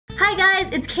Hi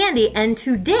guys, it's Kandee, and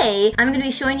today I'm going to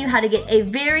be showing you how to get a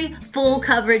very full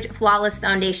coverage flawless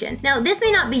foundation. Now this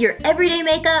may not be your everyday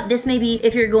makeup, this may be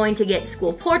if you're going to get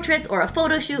school portraits or a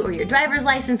photo shoot or your driver's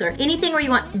license or anything where you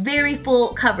want very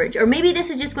full coverage. Or maybe this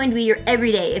is just going to be your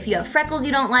everyday if you have freckles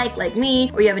you don't like me,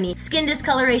 or you have any skin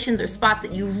discolorations or spots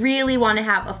that you really want to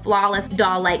have a flawless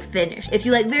doll-like finish. If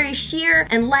you like very sheer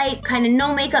and light, kind of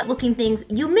no makeup looking things,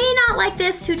 you may not like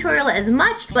this tutorial as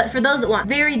much, but for those that want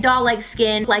very doll-like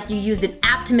skin, like you used an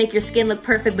app to make your skin look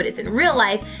perfect but it's in real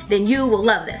life, then you will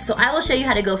love this. So I will show you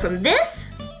how to go from this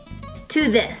to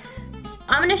this.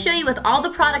 I'm gonna show you with all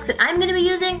the products that I'm gonna be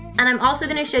using, and I'm also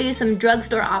gonna show you some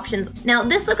drugstore options. Now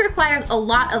this look requires a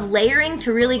lot of layering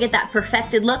to really get that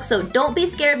perfected look, so don't be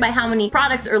scared by how many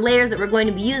products or layers that we're going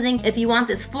to be using. If you want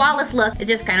this flawless look, it's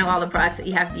just kind of all the products that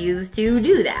you have to use to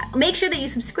do that. Make sure that you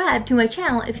subscribe to my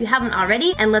channel if you haven't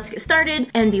already, and let's get started.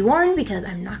 And be warned, because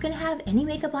I'm not gonna have any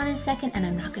makeup on in a second, and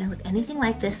I'm not gonna look anything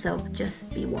like this, so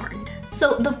just be warned.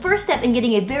 So the first step in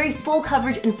getting a very full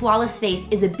coverage and flawless face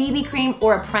is a BB cream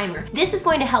or a primer. This is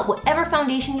going to help whatever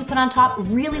foundation you put on top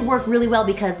really work really well,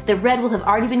 because the red will have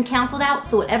already been canceled out,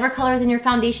 so whatever colors in your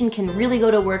foundation can really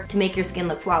go to work to make your skin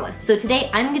look flawless. So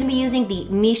today I'm going to be using the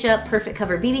Misha Perfect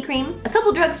Cover BB Cream. A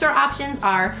couple drugstore options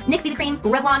are NYX BB Cream,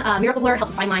 Revlon Miracle Blur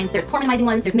helps with fine lines, there's pore minimizing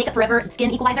ones, there's Makeup Forever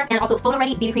Skin Equalizer, and also Photo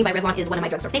Ready BB Cream by Revlon is one of my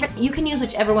drugstore favorites. You can use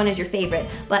whichever one is your favorite,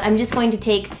 but I'm just going to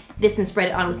take this and spread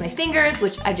it on with my fingers,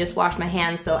 which I just washed my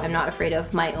hands, so I'm not afraid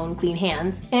of my own clean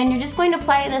hands. And you're just going to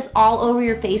apply this all over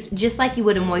your face just like you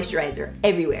would a moisturizer,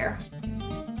 everywhere.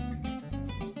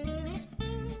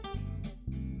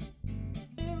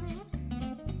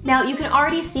 Now you can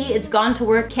already see it's gone to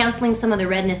work canceling some of the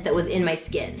redness that was in my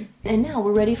skin. And now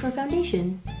we're ready for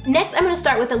foundation. Next, I'm gonna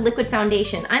start with a liquid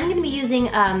foundation. I'm gonna be using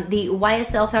the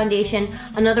YSL foundation.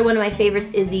 Another one of my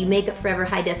favorites is the Makeup Forever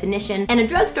High Definition. And a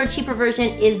drugstore cheaper version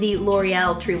is the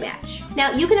L'Oreal True Match.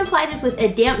 Now, you can apply this with a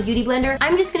damp beauty blender.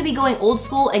 I'm just gonna be going old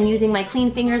school and using my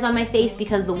clean fingers on my face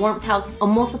because the warmth helps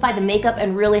emulsify the makeup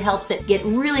and really helps it get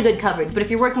really good coverage. But if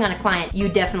you're working on a client, you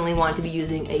definitely want to be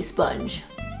using a sponge.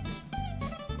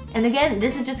 And again,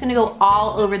 this is just gonna go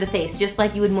all over the face. Just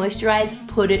like you would moisturize,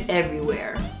 put it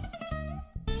everywhere.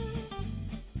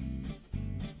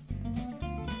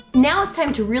 Now it's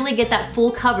time to really get that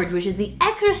full coverage, which is the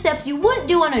extra steps you wouldn't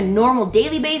do on a normal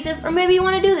daily basis, or maybe you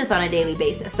want to do this on a daily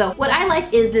basis. So what I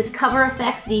like is this Cover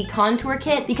FX, the contour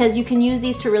kit, because you can use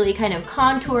these to really kind of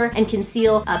contour and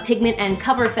conceal pigment, and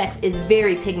Cover FX is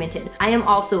very pigmented. I am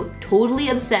also totally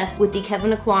obsessed with the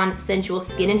Kevyn Aucoin Sensual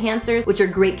Skin Enhancers, which are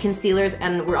great concealers,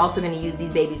 and we're also going to use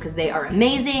these babies because they are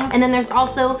amazing. And then there's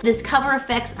also this Cover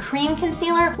FX Cream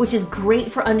Concealer, which is great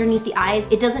for underneath the eyes.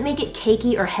 It doesn't make it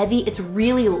cakey or heavy, it's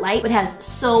really light, but has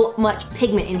so much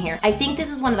pigment in here. I think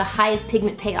this is one of the highest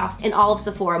pigment payoffs in all of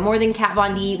Sephora, more than Kat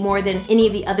Von D, more than any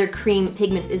of the other cream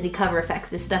pigments is the Cover FX.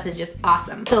 This stuff is just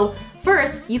awesome. So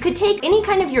first, you could take any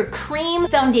kind of your cream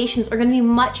foundations are gonna be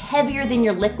much heavier than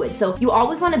your liquid. So you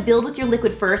always wanna build with your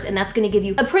liquid first, and that's gonna give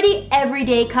you a pretty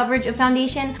everyday coverage of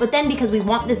foundation. But then because we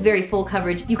want this very full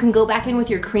coverage, you can go back in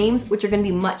with your creams, which are gonna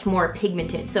be much more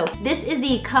pigmented. So this is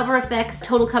the Cover FX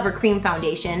Total Cover Cream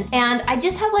Foundation. And I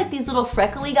just have like these little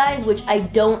freckly guys, which I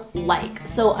don't like.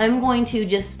 So I'm going to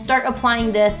just start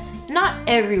applying this, not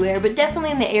everywhere, but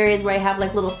definitely in the areas where I have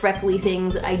like little freckly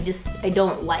things that I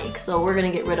don't like. So we're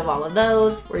gonna get rid of all of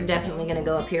those. We're definitely gonna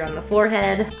go up here on the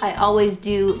forehead. I always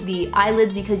do the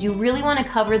eyelids because you really wanna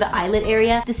cover the eyelid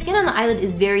area. The skin on the eyelid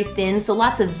is very thin, so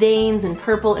lots of veins and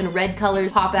purple and red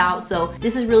colors pop out. So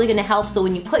this is really gonna help. So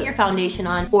when you put your foundation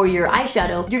on or your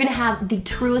eyeshadow, you're gonna have the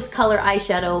truest color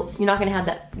eyeshadow. You're not gonna have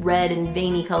that red and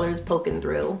veiny colors poking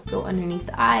through. Go underneath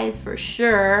the eyes for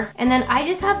sure. And then I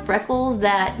just have freckles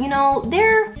that, you know,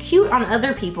 they're cute on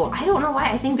other people. I don't know why.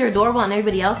 I think they're adorable on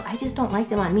everybody else. I just don't like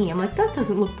them on me. I'm like, that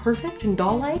doesn't look perfect and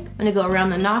doll-like. I'm gonna go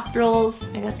around the nostrils.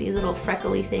 I got these little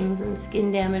freckly things and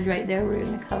skin damage right there. We're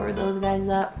gonna cover those guys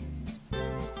up.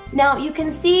 Now you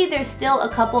can see there's still a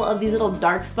couple of these little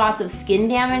dark spots of skin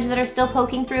damage that are still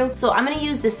poking through. So I'm gonna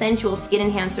use the Sensual Skin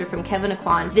Enhancer from Kevyn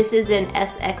Aucoin. This is in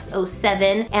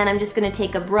SX07, and I'm just gonna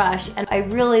take a brush, and I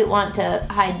really want to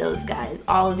hide those guys,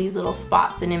 all of these little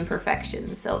spots and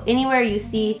imperfections. So anywhere you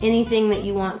see anything that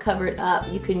you want covered up,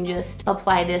 you can just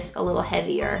apply this a little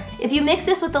heavier. If you mix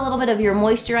this with a little bit of your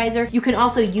moisturizer, you can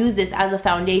also use this as a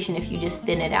foundation if you just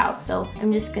thin it out. So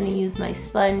I'm just gonna use my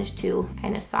sponge to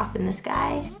kind of soften this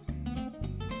guy.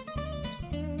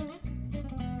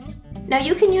 Now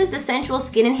you can use the Sensual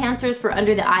Skin Enhancers for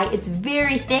under the eye. It's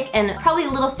very thick and probably a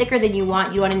little thicker than you want.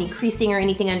 You don't want any creasing or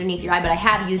anything underneath your eye, but I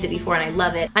have used it before and I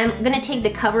love it. I'm gonna take the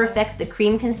Cover FX, the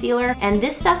cream concealer, and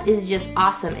this stuff is just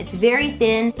awesome. It's very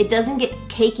thin, it doesn't get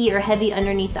cakey or heavy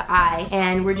underneath the eye,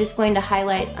 and we're just going to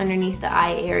highlight underneath the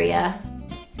eye area.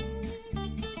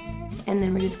 And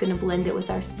then we're just gonna blend it with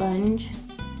our sponge.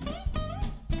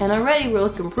 And already we're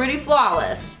looking pretty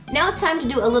flawless. Now it's time to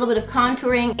do a little bit of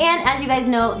contouring, and as you guys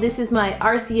know, this is my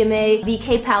RCMA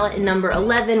VK palette in number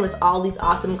 11 with all these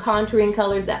awesome contouring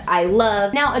colors that I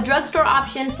love. Now a drugstore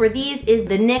option for these is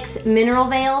the NYX Mineral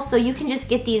Veil, so you can just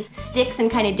get these sticks in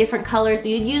kind of different colors. So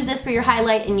you'd use this for your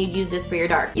highlight and you'd use this for your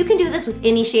dark. You can do this with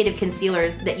any shade of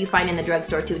concealers that you find in the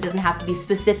drugstore too. It doesn't have to be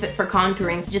specific for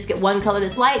contouring. Just get one color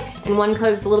that's light and one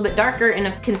color that's a little bit darker in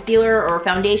a concealer or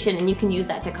foundation, and you can use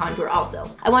that to contour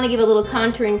also. I want to give a little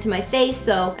contouring to my face,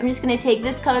 so I'm just going to take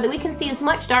this color that we can see is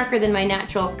much darker than my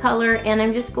natural color, and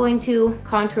I'm just going to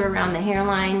contour around the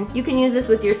hairline. You can use this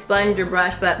with your sponge or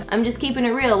brush, but I'm just keeping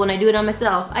it real. When I do it on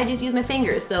myself, I just use my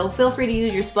fingers, so feel free to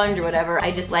use your sponge or whatever.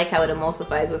 I just like how it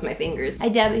emulsifies with my fingers. I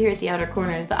dab it here at the outer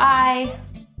corner of the eye.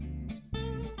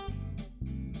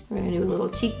 We're going to do a little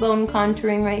cheekbone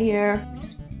contouring right here.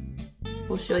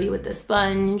 We'll show you with the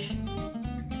sponge.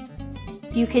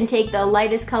 You can take the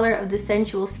lightest color of the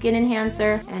Sensual Skin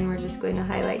Enhancer, and we're just going to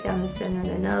highlight down the center of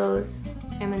the nose.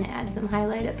 I'm going to add some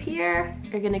highlight up here.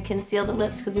 We're going to conceal the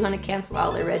lips because we want to cancel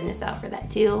all the redness out for that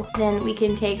too. Then we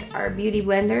can take our Beauty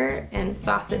Blender and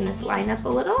soften this line up a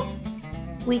little.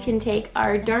 We can take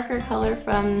our darker color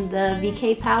from the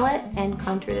VK palette and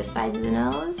contour the sides of the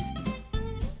nose.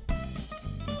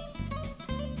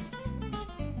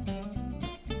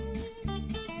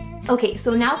 Okay,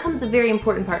 so now comes the very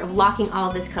important part of locking all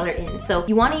of this color in. So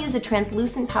you want to use a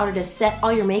translucent powder to set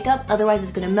all your makeup, otherwise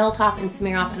it's going to melt off and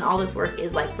smear off and all this work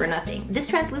is like for nothing. This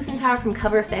translucent powder from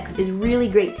Cover FX is really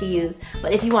great to use,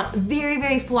 but if you want very,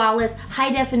 very flawless,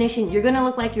 high definition, you're going to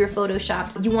look like you're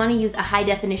photoshopped, you want to use a high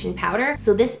definition powder.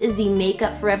 So this is the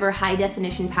Makeup Forever High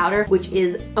Definition Powder, which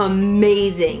is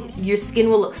amazing. Your skin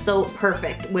will look so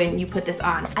perfect when you put this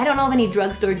on. I don't know of any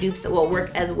drugstore dupes that will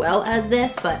work as well as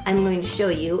this, but I'm going to show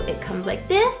you. It comes like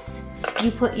this.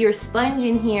 You put your sponge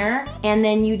in here and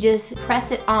then you just press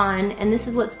it on, and this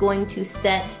is what's going to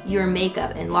set your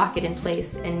makeup and lock it in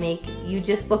place and make you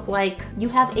just look like you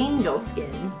have angel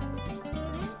skin.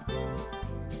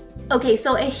 Okay,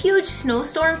 so a huge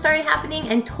snowstorm started happening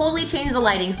and totally changed the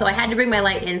lighting, so I had to bring my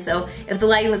light in, so if the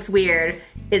lighting looks weird,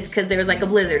 it's because there was like a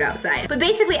blizzard outside. But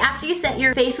basically, after you set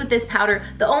your face with this powder,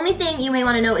 the only thing you may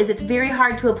want to know is it's very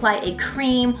hard to apply a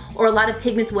cream or a lot of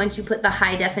pigments once you put the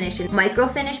high definition micro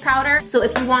finish powder. So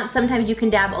if you want, sometimes you can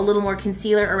dab a little more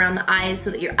concealer around the eyes so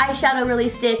that your eyeshadow really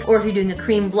sticks, or if you're doing a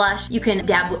cream blush, you can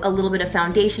dab a little bit of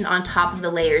foundation on top of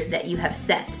the layers that you have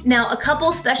set. Now, a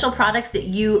couple special products that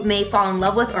you may fall in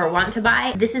love with or want to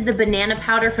buy. This is the banana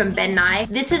powder from Ben Nye.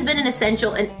 This has been an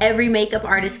essential in every makeup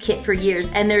artist kit for years,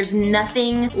 and there's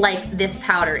nothing like this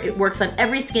powder. It works on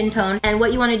every skin tone, and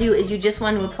what you want to do is you just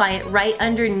want to apply it right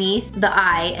underneath the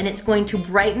eye, and it's going to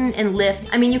brighten and lift.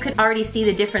 I mean, you can already see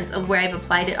the difference of where I've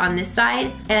applied it on this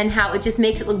side and how it just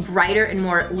makes it look brighter and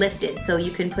more lifted. So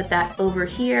you can put that over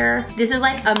here. This is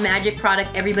like a magic product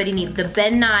everybody needs, the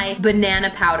Ben Nye banana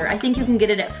powder. I think you can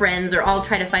get it at Friends, or I'll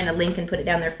try to find a link and put it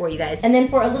down there for you guys. And then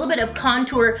for a little bit of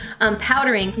contour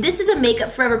powdering, this is a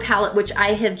Makeup Forever palette, which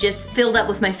I have just filled up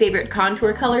with my favorite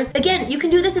contour colors. Again, you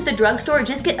can do this at the drugstore.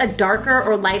 Just get a darker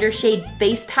or lighter shade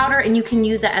face powder and you can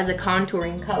use that as a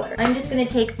contouring color. I'm just gonna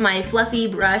take my fluffy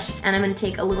brush and I'm gonna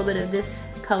take a little bit of this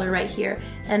color right here,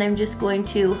 and I'm just going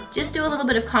to just do a little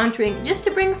bit of contouring just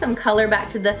to bring some color back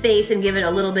to the face and give it a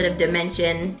little bit of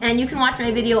dimension. And you can watch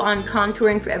my video on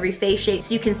contouring for every face shape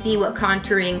so you can see what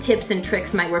contouring tips and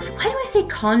tricks might work. Why do I say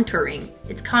contouring?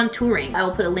 It's contouring. I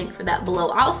will put a link for that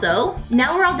below also.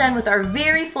 Now we're all done with our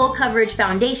very full coverage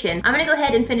foundation. I'm gonna go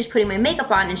ahead and finish putting my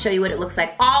makeup on and show you what it looks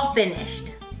like all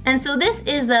finished. And so this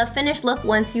is the finished look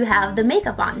once you have the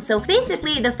makeup on. So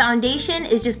basically the foundation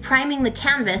is just priming the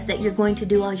canvas that you're going to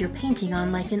do all your painting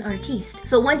on like an artiste.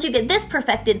 So once you get this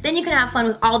perfected, then you can have fun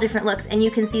with all different looks, and you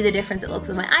can see the difference it looks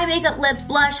with my eye makeup, lips,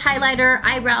 blush, highlighter,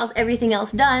 eyebrows, everything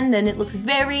else done. Then it looks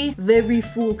very, very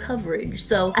full coverage.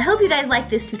 So I hope you guys like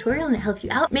this tutorial and it helps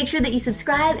you out. Make sure that you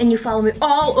subscribe and you follow me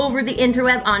all over the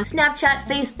interweb on Snapchat,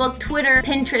 Facebook, Twitter,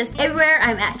 Pinterest, everywhere.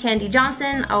 I'm at Kandee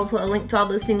Johnson. I'll put a link to all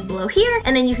those things below here.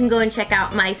 And then you can go and check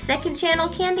out my second channel,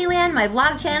 Candeeland, my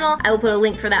vlog channel. I will put a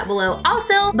link for that below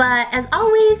also. But as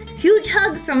always, huge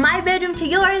hugs from my bedroom to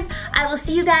yours. I will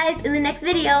see you guys in the next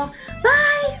video.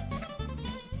 Bye!